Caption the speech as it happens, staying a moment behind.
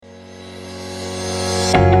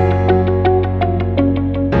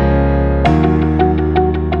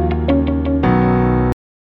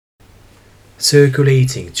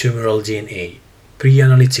Circulating tumoral DNA,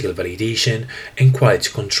 pre-analytical validation and quality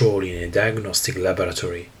control in a diagnostic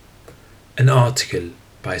laboratory. An article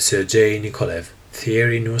by Sergei Nikolev,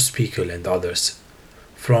 Thierry Neuspiekel and others,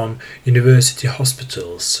 from University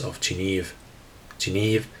Hospitals of Geneva,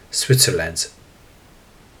 Switzerland.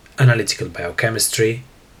 Analytical Biochemistry,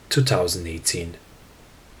 2018.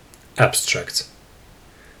 Abstract.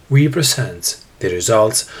 We present the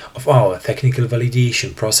results of our technical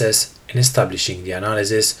validation process in establishing the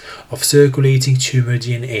analysis of circulating tumor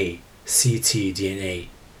DNA, ctDNA,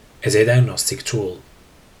 as a diagnostic tool.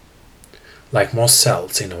 Like most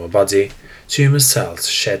cells in our body, tumor cells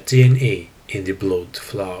shed DNA in the blood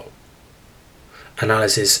flow.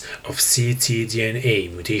 Analysis of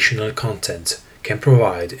ctDNA mutational content can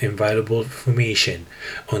provide invaluable information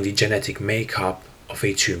on the genetic makeup of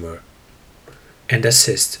a tumor and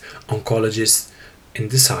assist oncologists in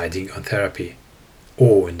deciding on therapy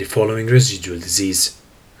or in the following residual disease.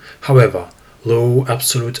 However, low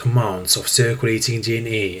absolute amounts of circulating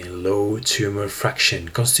DNA and low tumor fraction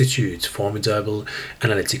constitute formidable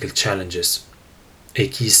analytical challenges. A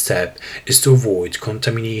key step is to avoid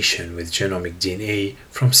contamination with genomic DNA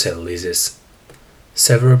from cell lysis.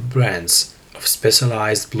 Several brands of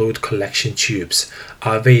specialized blood collection tubes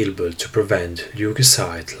are available to prevent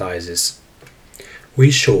leukocyte lysis. We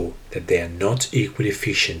show that they are not equally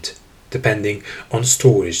efficient, depending on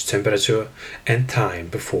storage temperature and time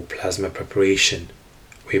before plasma preparation.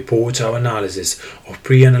 We report our analysis of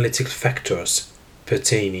pre-analytic factors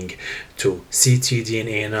pertaining to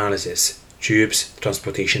ctDNA analysis, tubes,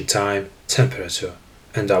 transportation time, temperature,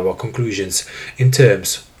 and our conclusions in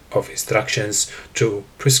terms of instructions to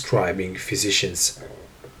prescribing physicians.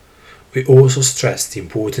 We also stress the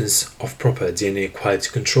importance of proper DNA quality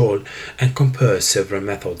control and compare several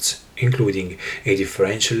methods, including a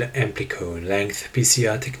differential amplicone length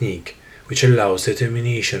PCR technique, which allows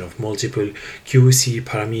determination of multiple QC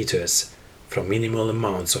parameters from minimal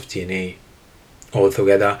amounts of DNA.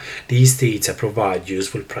 Altogether, these data provide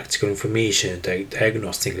useful practical information to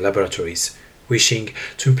diagnostic laboratories wishing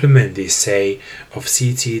to implement the assay of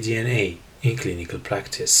ctDNA in clinical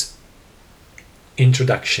practice.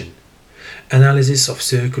 Introduction. Analysis of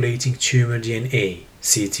circulating tumor DNA,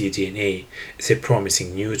 ctDNA, is a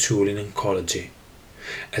promising new tool in oncology.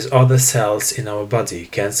 As other cells in our body,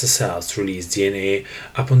 cancer cells release DNA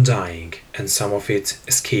upon dying, and some of it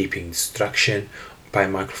escaping destruction by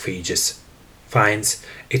macrophages finds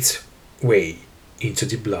its way into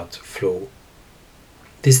the blood flow.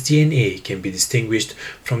 This DNA can be distinguished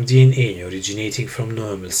from DNA originating from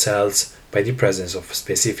normal cells by the presence of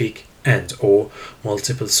specific and/or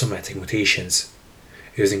multiple somatic mutations,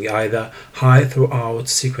 using either high throughput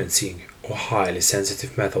sequencing or highly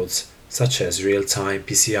sensitive methods such as real-time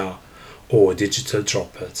PCR or digital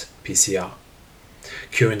droplet PCR.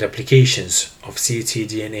 Current applications of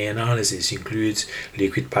ctDNA analysis include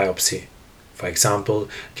liquid biopsy, for example,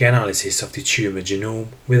 the analysis of the tumor genome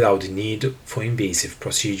without the need for invasive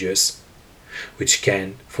procedures, which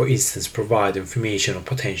can, for instance, provide information on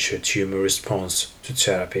potential tumor response to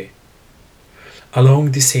therapy.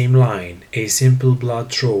 Along the same line, a simple blood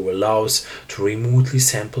draw allows to remotely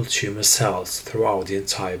sample tumor cells throughout the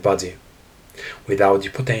entire body, without the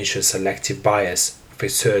potential selective bias of a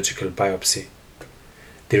surgical biopsy.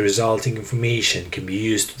 The resulting information can be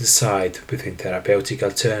used to decide between therapeutic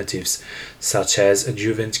alternatives such as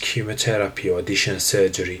adjuvant chemotherapy or additional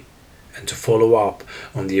surgery, and to follow up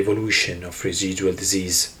on the evolution of residual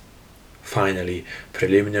disease. Finally,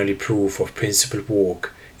 preliminary proof of principle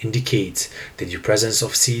work indicates that the presence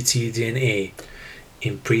of ctDNA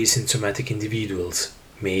in pre-symptomatic individuals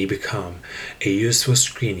may become a useful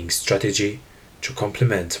screening strategy to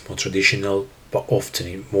complement more traditional but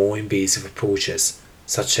often more invasive approaches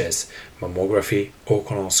such as mammography or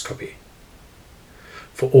colonoscopy.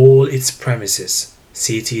 For all its premises,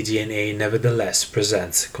 ctDNA nevertheless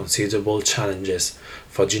presents considerable challenges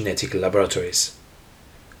for genetic laboratories.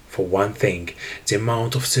 For one thing, the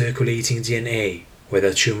amount of circulating DNA,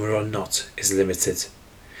 whether tumor or not, is limited,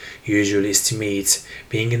 usually estimates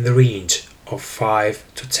being in the range of 5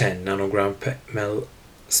 to 10 nanogram per ml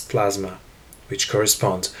plasma, which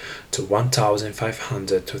correspond to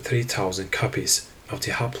 1,500 to 3,000 copies of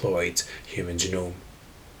the haploid human genome.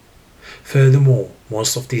 Furthermore,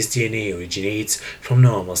 most of this DNA originates from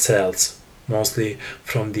normal cells, mostly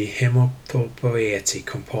from the hematopoietic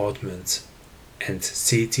compartment, and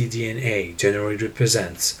ctDNA generally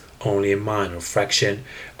represents only a minor fraction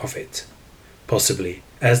of it, possibly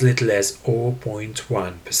as little as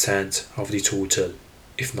 0.1% of the total,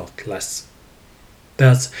 if not less.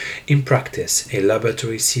 Thus, in practice, a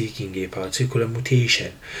laboratory seeking a particular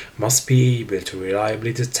mutation must be able to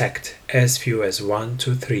reliably detect as few as 1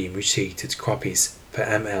 to 3 mutated copies per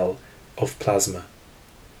ml of plasma.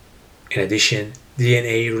 In addition,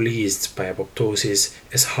 DNA released by apoptosis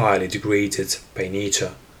is highly degraded by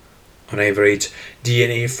nature. On average,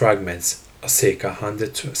 DNA fragments are circa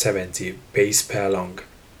 170 base pair long,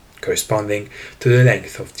 corresponding to the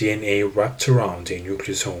length of DNA wrapped around a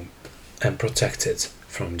nucleosome and protected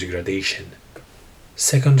from degradation.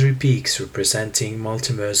 Secondary peaks representing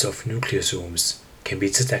multimers of nucleosomes can be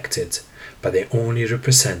detected, but they only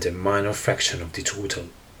represent a minor fraction of the total.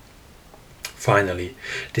 Finally,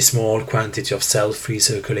 the small quantity of cell-free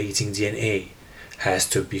circulating DNA has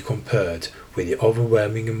to be compared with the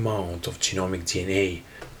overwhelming amount of genomic DNA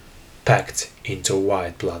packed into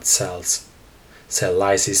white blood cells. Cell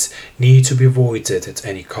lysis need to be avoided at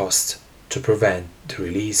any cost to prevent the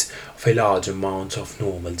release of a large amount of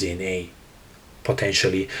normal DNA,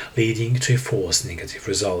 potentially leading to a false negative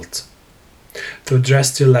result. To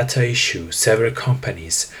address the latter issue, several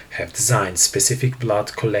companies have designed specific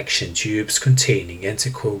blood collection tubes containing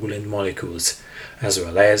anticoagulant molecules, as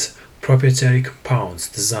well as proprietary compounds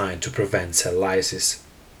designed to prevent cell lysis.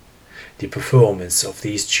 The performance of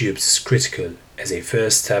these tubes is critical as a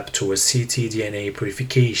first step towards ctDNA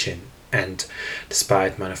purification and,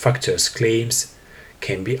 despite manufacturers' claims,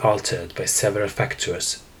 can be altered by several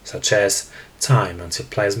factors such as time until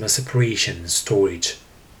plasma separation and storage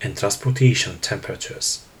and transportation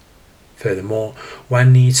temperatures. Furthermore,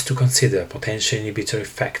 one needs to consider potential inhibitory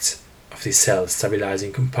effects of the cell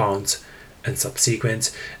stabilizing compounds and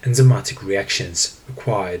subsequent enzymatic reactions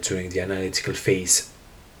required during the analytical phase,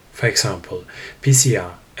 for example,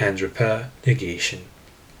 PCR and repair negation.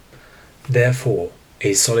 Therefore,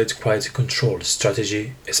 a solid quality control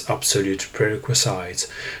strategy is absolute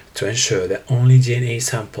prerequisite to ensure that only DNA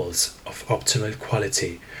samples of optimal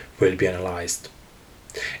quality will be analyzed.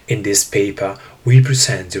 In this paper, we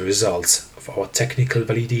present the results of our technical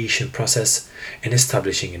validation process in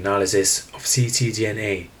establishing analysis of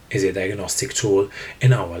ctDNA as a diagnostic tool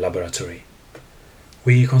in our laboratory.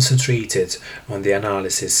 We concentrated on the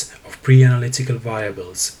analysis of pre-analytical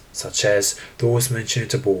variables such as those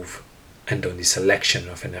mentioned above and on the selection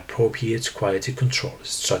of an appropriate quality control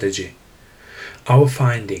strategy. Our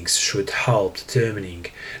findings should help determining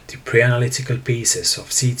the pre-analytical basis of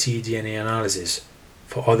ctDNA analysis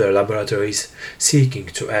for other laboratories seeking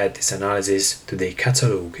to add this analysis to their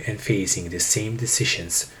catalog and facing the same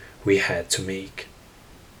decisions we had to make.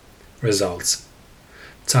 Results: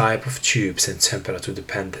 type of tubes and temperature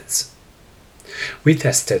dependence. We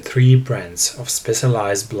tested 3 brands of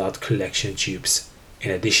specialized blood collection tubes, in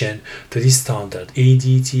addition to the standard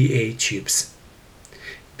ADTA tubes: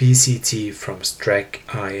 BCT from Streck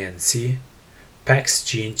Inc.,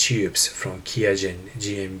 PAX-Gene tubes from Qiagen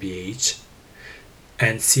GmbH,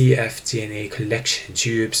 and cfDNA collection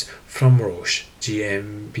tubes from Roche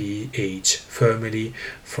GmbH, formerly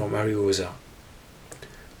from Ariosa.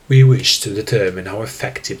 We wish to determine how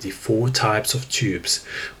effective the 4 types of tubes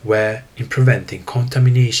were in preventing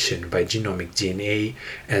contamination by genomic DNA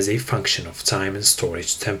as a function of time and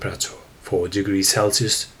storage temperature, 4 degrees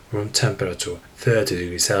Celsius, room temperature 30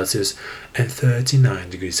 degrees Celsius, and 39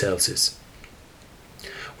 degrees Celsius.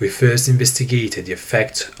 We first investigated the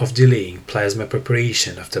effect of delaying plasma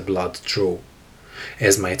preparation after blood draw,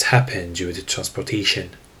 as might happen due to transportation.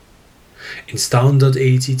 In standard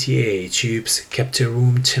ADTA tubes kept a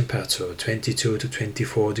room temperature 22 to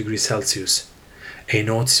 24 degrees Celsius, a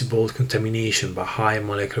noticeable contamination by high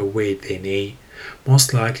molecular weight DNA,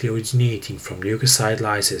 most likely originating from leukocyte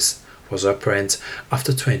lysis, was apparent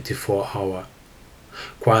after 24 hours.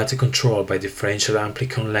 Quality control by differential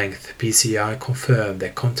amplicon length PCR confirmed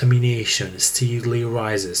that contamination steadily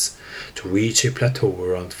rises to reach a plateau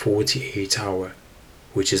around 48 hours,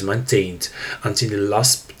 which is maintained until the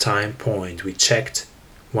last time point we checked,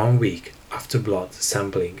 1 week after blood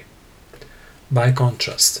sampling. By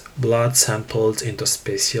contrast, blood sampled into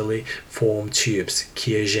specially formed tubes,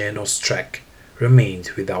 Qiagen or Streck, remained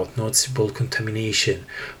without noticeable contamination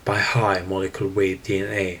by high molecular weight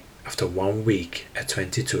DNA after 1 week at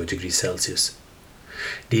 22 degrees Celsius.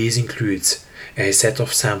 These includes a set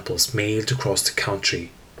of samples mailed across the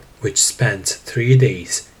country, which spent 3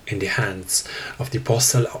 days in the hands of the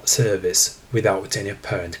Postal Service without any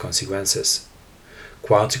apparent consequences.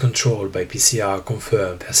 Quality control by PCR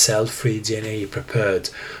confirmed that cell-free DNA prepared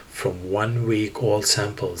from 1-week-old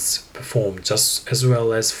samples performed just as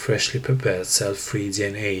well as freshly prepared cell-free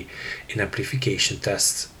DNA in amplification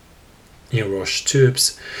tests. In Roche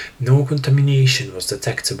tubes, no contamination was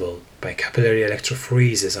detectable by capillary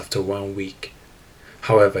electrophoresis after 1 week.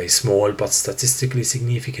 However, a small but statistically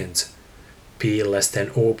significant p less than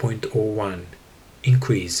 0.01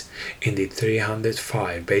 increase in the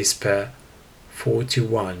 305 base pair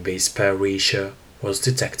 41 base pair ratio was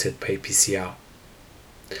detected by PCR.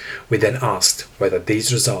 We then asked whether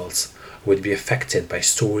these results would be affected by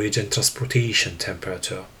storage and transportation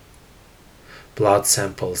temperature. Blood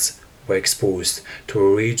samples were exposed to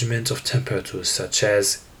a range of temperatures such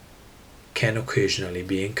as can occasionally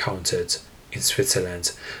be encountered in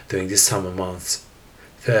Switzerland during the summer months: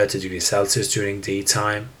 30 degrees Celsius during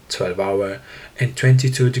daytime, 12-hour, and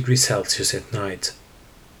 22 degrees Celsius at night.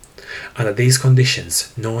 Under these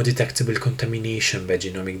conditions, no detectable contamination by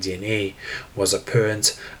genomic DNA was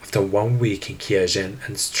apparent after 1 week in QIAGEN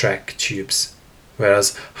and Streck tubes,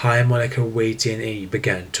 whereas high molecular weight DNA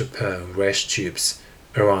began to appear in Roche tubes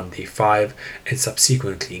around day 5 and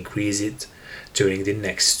subsequently increased during the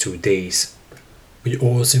next 2 days. We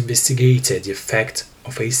also investigated the effect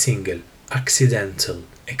of a single accidental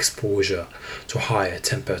exposure to higher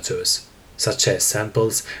temperatures, such as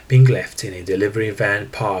samples being left in a delivery van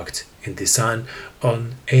parked in the sun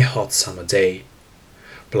on a hot summer day.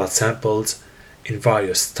 Blood samples in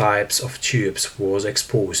various types of tubes was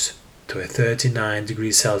exposed to a 39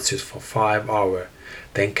 degrees Celsius for 5 hours,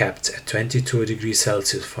 then kept at 22 degrees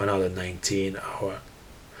Celsius for another 19 hours.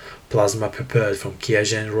 Plasma prepared from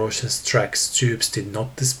QIAGEN, Roche and Streck's tubes did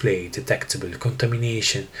not display detectable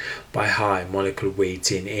contamination by high molecular weight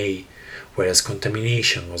DNA, whereas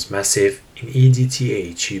contamination was massive in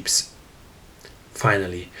EDTA tubes.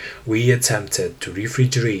 Finally, we attempted to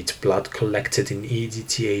refrigerate blood collected in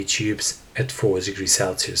EDTA tubes at 4 degrees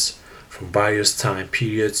Celsius from various time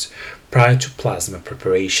periods prior to plasma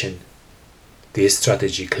preparation. This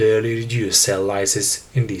strategy clearly reduced cell lysis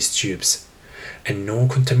in these tubes, and no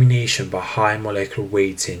contamination by high molecular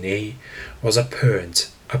weight DNA was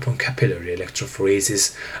apparent upon capillary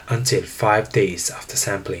electrophoresis until 5 days after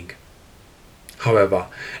sampling. However,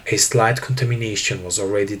 a slight contamination was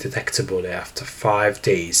already detectable after 5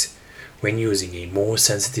 days when using a more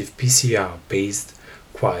sensitive PCR-based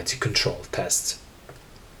quality control test.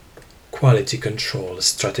 Quality control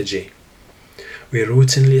strategy. We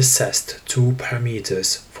routinely assessed 2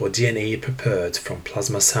 parameters for DNA prepared from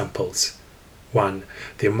plasma samples. 1.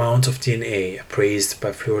 The amount of DNA appraised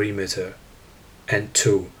by fluorimeter, and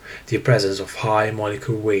 2. The presence of high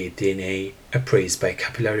molecular weight DNA appraised by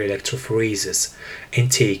capillary electrophoresis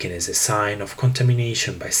and taken as a sign of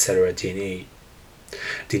contamination by cellular DNA.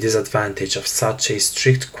 The disadvantage of such a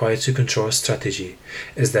strict quality control strategy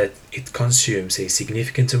is that it consumes a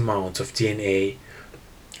significant amount of DNA,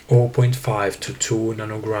 0.5 to 2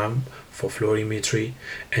 nanogram for fluorimetry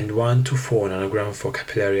and 1 to 4 nanogram for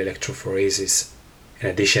capillary electrophoresis. In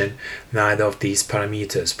addition, neither of these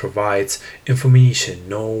parameters provides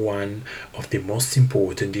information on one of the most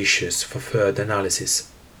important issues for further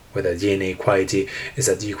analysis: whether DNA quality is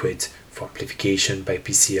adequate for amplification by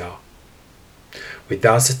PCR. We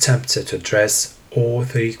thus attempted to address all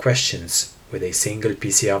 3 questions with a single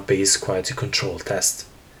PCR-based quality control test.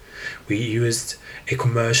 We used a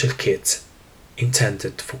commercial kit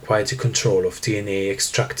intended for quality control of DNA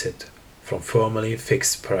extracted from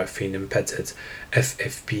formalin-fixed paraffin-embedded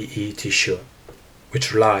FFPE tissue,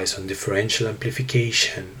 which relies on differential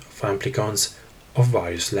amplification of amplicons of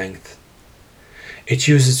various lengths. It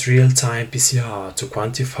uses real-time PCR to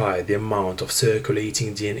quantify the amount of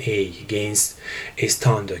circulating DNA against a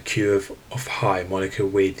standard curve of high molecular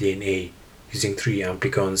weight DNA using 3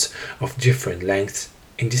 amplicons of different lengths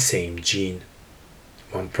in the same gene,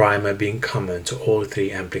 one primer being common to all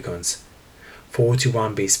 3 amplicons: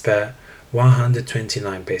 41 base pair,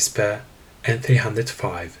 129 base pair, and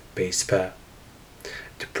 305 base pair.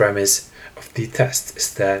 The premise of the test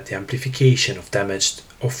is that the amplification of damaged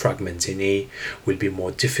or fragment DNA will be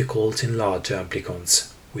more difficult in larger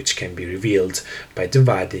amplicons, which can be revealed by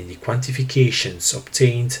dividing the quantifications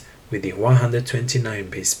obtained with the 129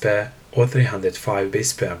 base pair or 305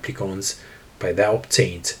 base pair amplicons by that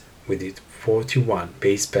obtained with the 41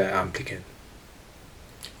 base pair amplicon.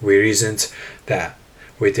 We reasoned that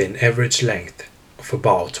with an average length of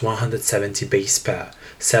about 170 base pair,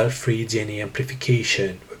 cell-free DNA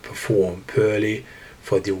amplification will perform poorly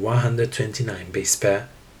for the 129 base pair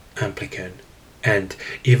amplicon, and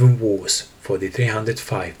even worse for the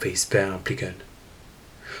 305 base pair amplicon.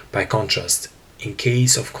 By contrast, in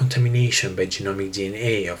case of contamination by genomic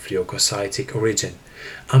DNA of leukocytic origin,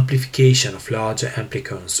 amplification of larger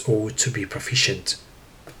amplicons ought to be proficient.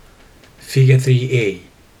 Figure 3a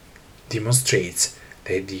demonstrates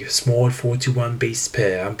that the small 41 base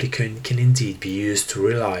pair amplicon can indeed be used to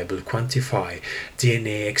reliably quantify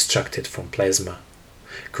DNA extracted from plasma.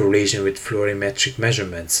 Correlation with fluorimetric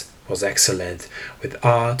measurements was excellent, with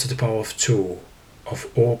r to the power of 2 of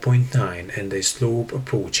 0.9 and a slope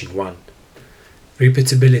approaching 1.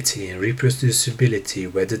 Repeatability and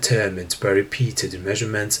reproducibility were determined by repeated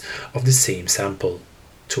measurements of the same sample.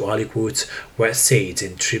 2 aliquots were assayed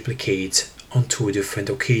in triplicate on 2 different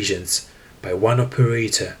occasions by one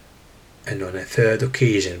operator and on a third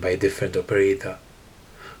occasion by a different operator.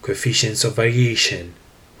 Coefficients of variation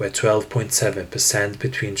were 12.7%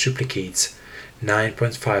 between triplicates,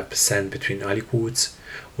 9.5% between aliquots,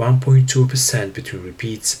 1.2% between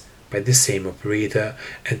repeats by the same operator,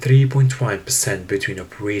 and 3.1% between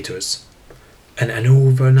operators. An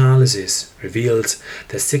ANOVA analysis revealed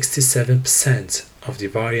that 67% of the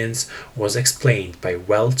variance was explained by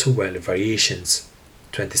well-to-well variations,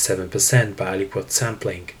 27% by aliquot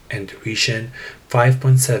sampling and duration,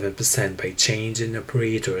 5.7% by change in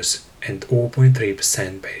operators, and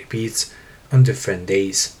 0.3% by repeats on different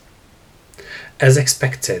days. As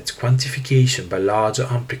expected, quantification by larger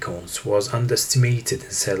amplicons was underestimated in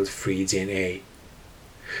cell-free DNA.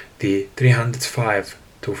 The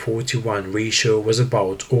 305:41 ratio was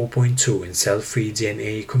about 0.2 in cell-free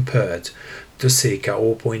DNA compared to circa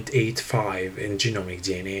 0.85 in genomic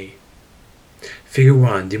DNA. Figure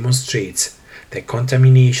 1 demonstrates that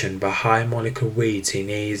contamination by high molecular weight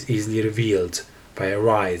DNA is easily revealed by a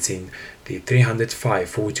rise in the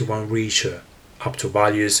 305:41 ratio up to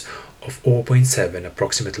values of 0.7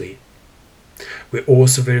 approximately. We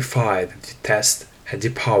also verified that the test had the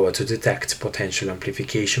power to detect potential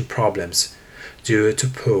amplification problems due to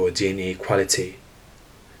poor DNA quality.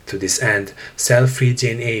 To this end, cell-free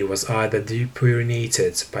DNA was either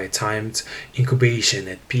depurinated by timed incubation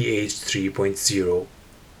at pH 3.0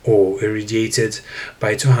 or irradiated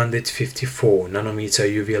by 254 nanometer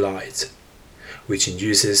UV light, which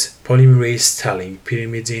induces polymerase telling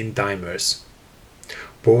pyrimidine dimers.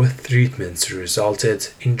 Both treatments resulted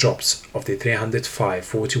in drops of the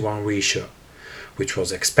 305:41 ratio, which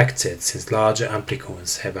was expected since larger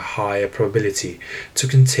amplicons have a higher probability to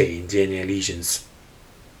contain DNA lesions.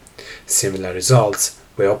 Similar results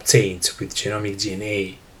were obtained with genomic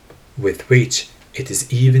DNA, with which it is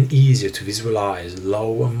even easier to visualize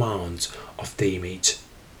low amounts of the image,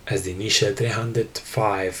 as the initial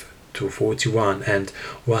 305:41 and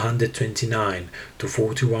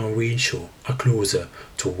 129:41 ratio are closer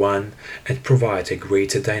to 1 and provide a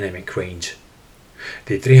greater dynamic range.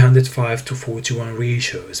 The 305:41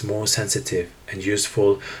 ratio is more sensitive and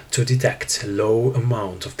useful to detect a low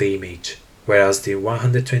amount of the image, whereas the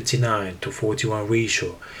 129:41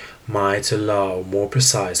 ratio might allow more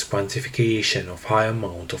precise quantification of high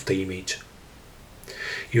amount of the image.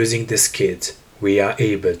 Using this kit, we are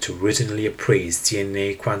able to routinely appraise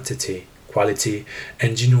DNA quantity, quality,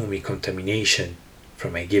 and genomic contamination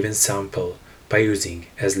from a given sample by using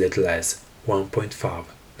as little as 1.5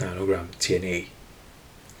 nanogram DNA.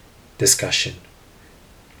 Discussion: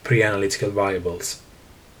 Pre-analytical variables.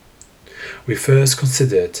 We first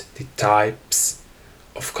considered the types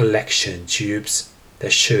of collection tubes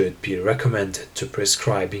that should be recommended to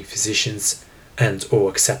prescribing physicians and or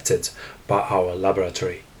accepted by our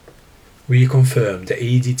laboratory. We confirmed that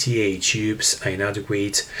EDTA tubes are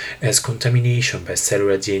inadequate as contamination by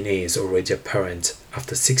cellular DNA is already apparent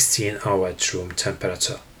after 16 hours at room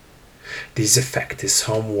temperature. This effect is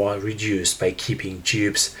somewhat reduced by keeping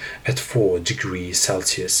tubes at 4 degrees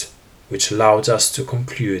Celsius, which allowed us to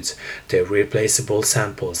conclude that replaceable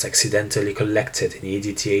samples accidentally collected in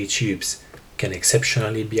EDTA tubes can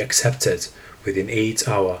exceptionally be accepted within 8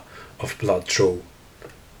 hours of blood draw,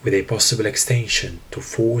 with a possible extension to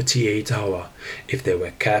 48 hours if they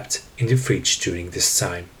were kept in the fridge during this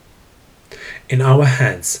time. In our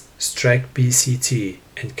hands, Streck BCT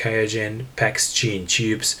and QIAGEN PAXgene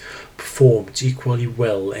tubes performed equally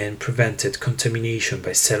well and prevented contamination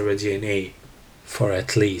by cellular DNA for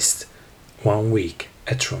at least 1 week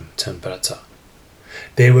at room temperature.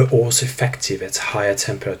 They were also effective at higher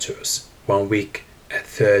temperatures, 1 week at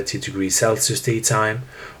 30 degrees Celsius daytime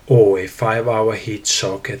or a 5-hour heat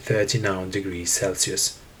shock at 39 degrees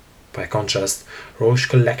Celsius. By contrast, Roche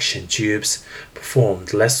collection tubes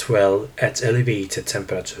performed less well at elevated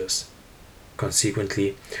temperatures.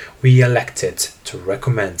 Consequently, we elected to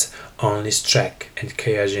recommend only Streck and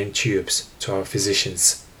QIAGEN tubes to our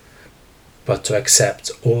physicians, but to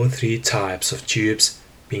accept all 3 types of tubes,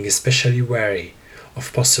 being especially wary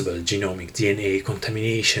of possible genomic DNA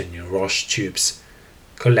contamination in Roche tubes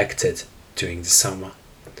collected during the summer.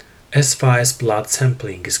 As far as blood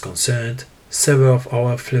sampling is concerned, several of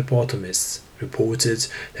our phlebotomists reported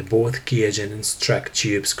that both QIAGEN and Streck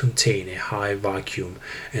tubes contain a high vacuum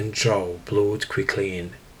and draw blood quickly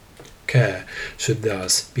in. care should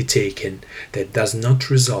thus be taken that does not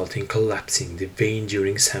result in collapsing the vein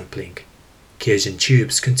during sampling. QIAGEN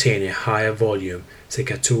tubes contain a higher volume,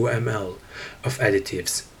 circa 2 ml, of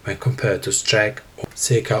additives when compared to Streck,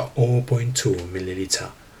 circa 0.2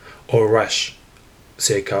 ml, or Rush,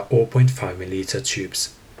 circa 0.5 ml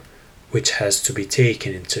tubes, which has to be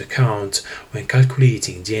taken into account when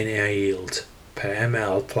calculating DNA yield per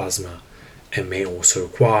ml plasma, and may also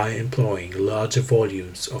require employing larger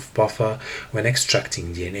volumes of buffer when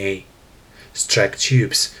extracting DNA. Streck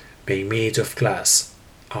tubes, being made of glass,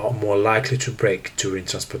 are more likely to break during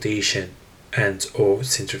transportation and/or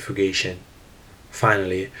centrifugation.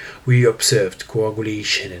 Finally, we observed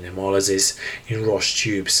coagulation and hemolysis in Roche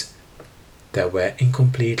tubes that were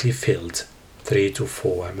incompletely filled, 3 to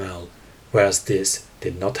 4 ml, whereas this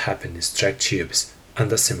did not happen in Streck tubes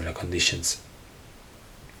under similar conditions.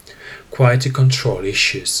 Quality control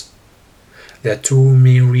issues. There are two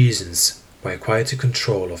main reasons why quality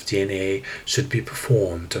control of DNA should be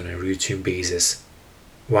performed on a routine basis.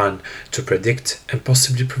 One, to predict and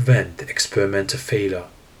possibly prevent experimental failure,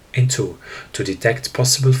 and two, to detect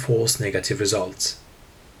possible false negative results.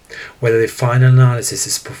 Whether the final analysis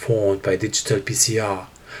is performed by digital PCR,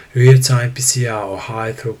 real-time PCR or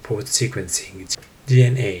high-throughput sequencing,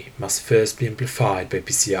 DNA must first be amplified by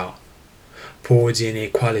PCR. Poor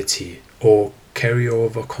DNA quality or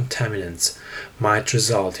carryover contaminants might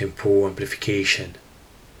result in poor amplification.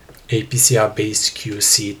 A PCR-based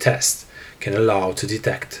QC test can allow to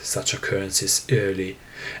detect such occurrences early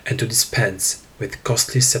and to dispense with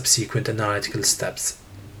costly subsequent analytical steps.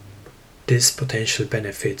 This potential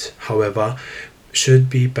benefit, however, should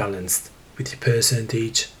be balanced with the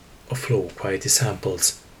percentage of low quality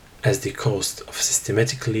samples, as the cost of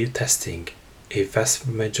systematically testing a vast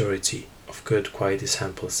majority of good quality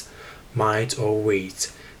samples might outweigh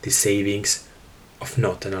the savings of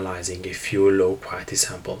not analyzing a few low quality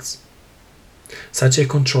samples. Such a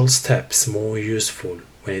control step is more useful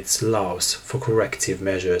when it allows for corrective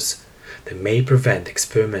measures that may prevent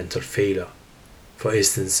experimental failure. For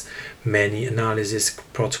instance, many analysis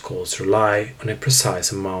protocols rely on a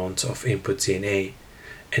precise amount of input DNA,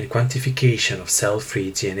 and quantification of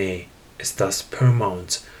cell-free DNA is thus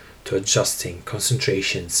paramount to adjusting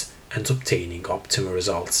concentrations and obtaining optimal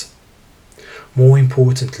results. More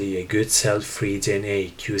importantly, a good cell-free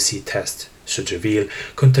DNA QC test should reveal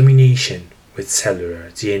contamination with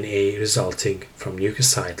cellular DNA resulting from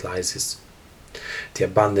leukocyte lysis. The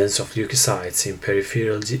abundance of leukocytes in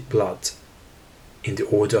peripheral blood, in the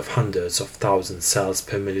order of hundreds of thousands cells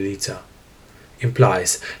per milliliter,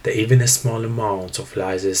 implies that even a small amount of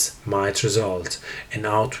lysis might result in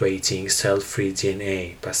outweighing cell-free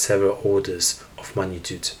DNA by several orders of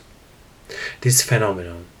magnitude. This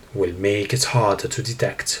phenomenon will make it harder to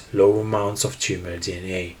detect low amounts of tumor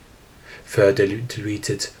DNA, further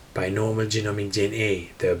diluted by normal genomic DNA,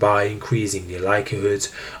 thereby increasing the likelihood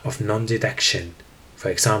of non-detection, for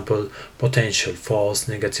example, potential false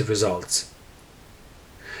negative results.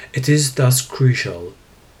 It is thus crucial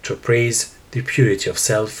to appraise the purity of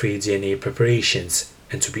cell-free DNA preparations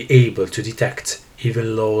and to be able to detect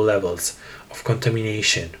even low levels of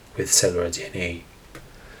contamination with cellular DNA.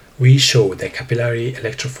 We show that capillary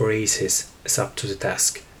electrophoresis is up to the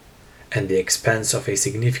task, and the expense of a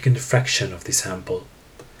significant fraction of the sample.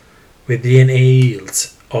 With DNA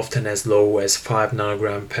yields often as low as 5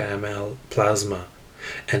 nanogram per ml plasma,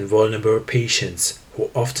 and vulnerable patients who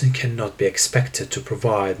often cannot be expected to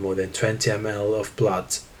provide more than 20 ml of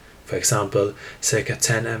blood, for example, circa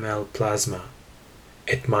 10 ml plasma,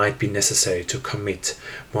 it might be necessary to commit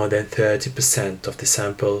more than 30% of the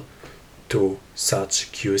sample to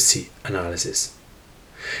such QC analysis.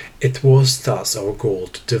 It was thus our goal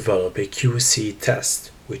to develop a QC test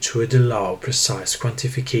which would allow precise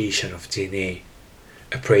quantification of DNA,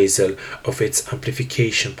 appraisal of its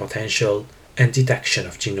amplification potential, and detection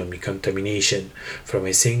of genomic contamination from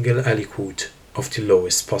a single aliquot of the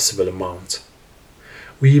lowest possible amount.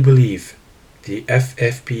 We believe the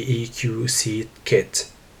FFPE-QC kit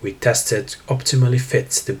we tested optimally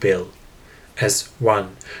fits the bill, as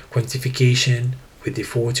 1. Quantification with the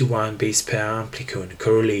 41 base pair amplicon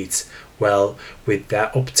correlates well with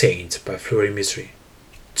that obtained by fluorimetry.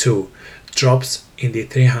 2. Drops in the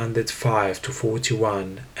 305 to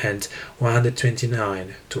 41 and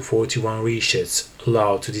 129 to 41 ratios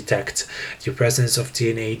allow to detect the presence of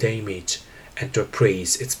DNA damage and to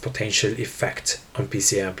appraise its potential effect on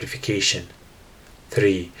PCR amplification.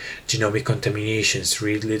 3. Genomic contaminations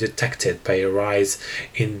readily detected by a rise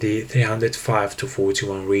in the 305 to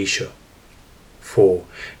 41 ratio. 4.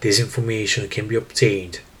 This information can be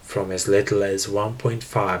obtained from as little as 1.5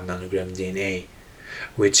 nanogram DNA,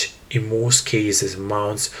 which in most cases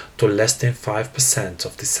amounts to less than 5%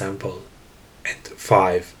 of the sample. And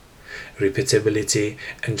 5. Repeatability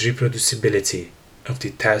and reproducibility of the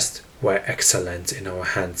test were excellent in our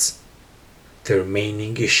hands. The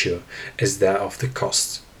remaining issue is that of the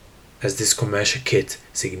cost, as this commercial kit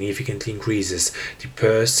significantly increases the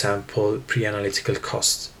per sample pre-analytical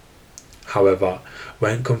cost. However,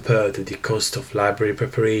 when compared to the cost of library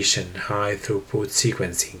preparation and high throughput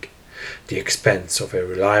sequencing, the expense of a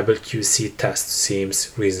reliable QC test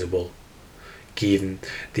seems reasonable, given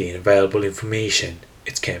the invaluable information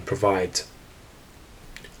it can provide.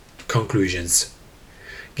 Conclusions.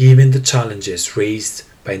 Given the challenges raised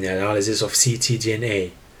by the analysis of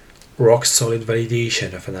ctDNA, rock-solid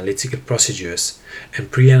validation of analytical procedures and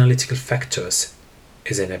pre-analytical factors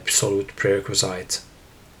is an absolute prerequisite.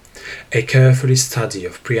 A careful study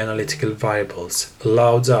of pre-analytical variables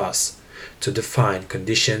allowed us to define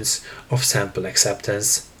conditions of sample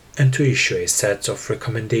acceptance and to issue a set of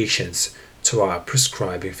recommendations to our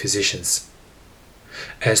prescribing physicians.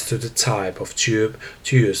 As to the type of tube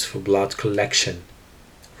to use for blood collection,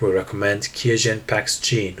 we recommend QIAGEN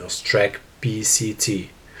PAXgene or Streck PCT.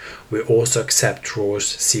 We also accept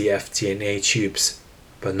Roche cfDNA tubes,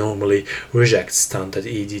 but normally reject standard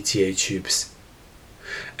EDTA tubes.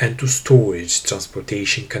 And to storage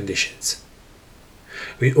transportation conditions.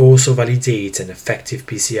 We also validate an effective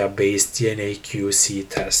PCR-based DNA QC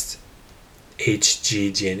test,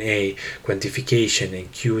 HGDNA quantification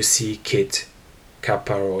and QC kit,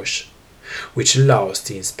 Kappa Roche, which allows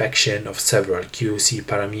the inspection of several QC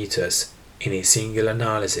parameters in a single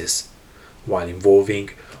analysis, while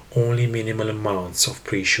involving only minimal amounts of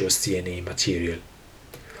precious DNA material.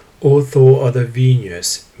 Although other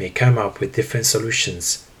venues may come up with different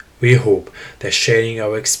solutions, we hope that sharing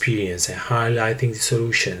our experience and highlighting the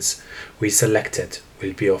solutions we selected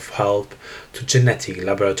will be of help to genetic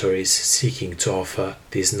laboratories seeking to offer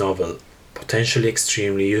this novel, potentially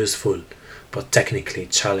extremely useful, but technically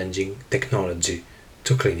challenging technology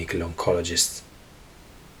to clinical oncologists.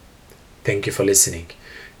 Thank you for listening.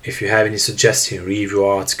 If you have any suggestion, review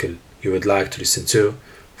or article you would like to listen to,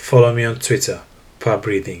 follow me on Twitter,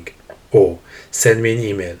 pubreading, or send me an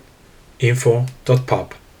email,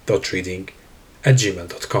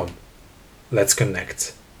 info.pub.reading@gmail.com. Let's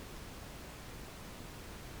connect.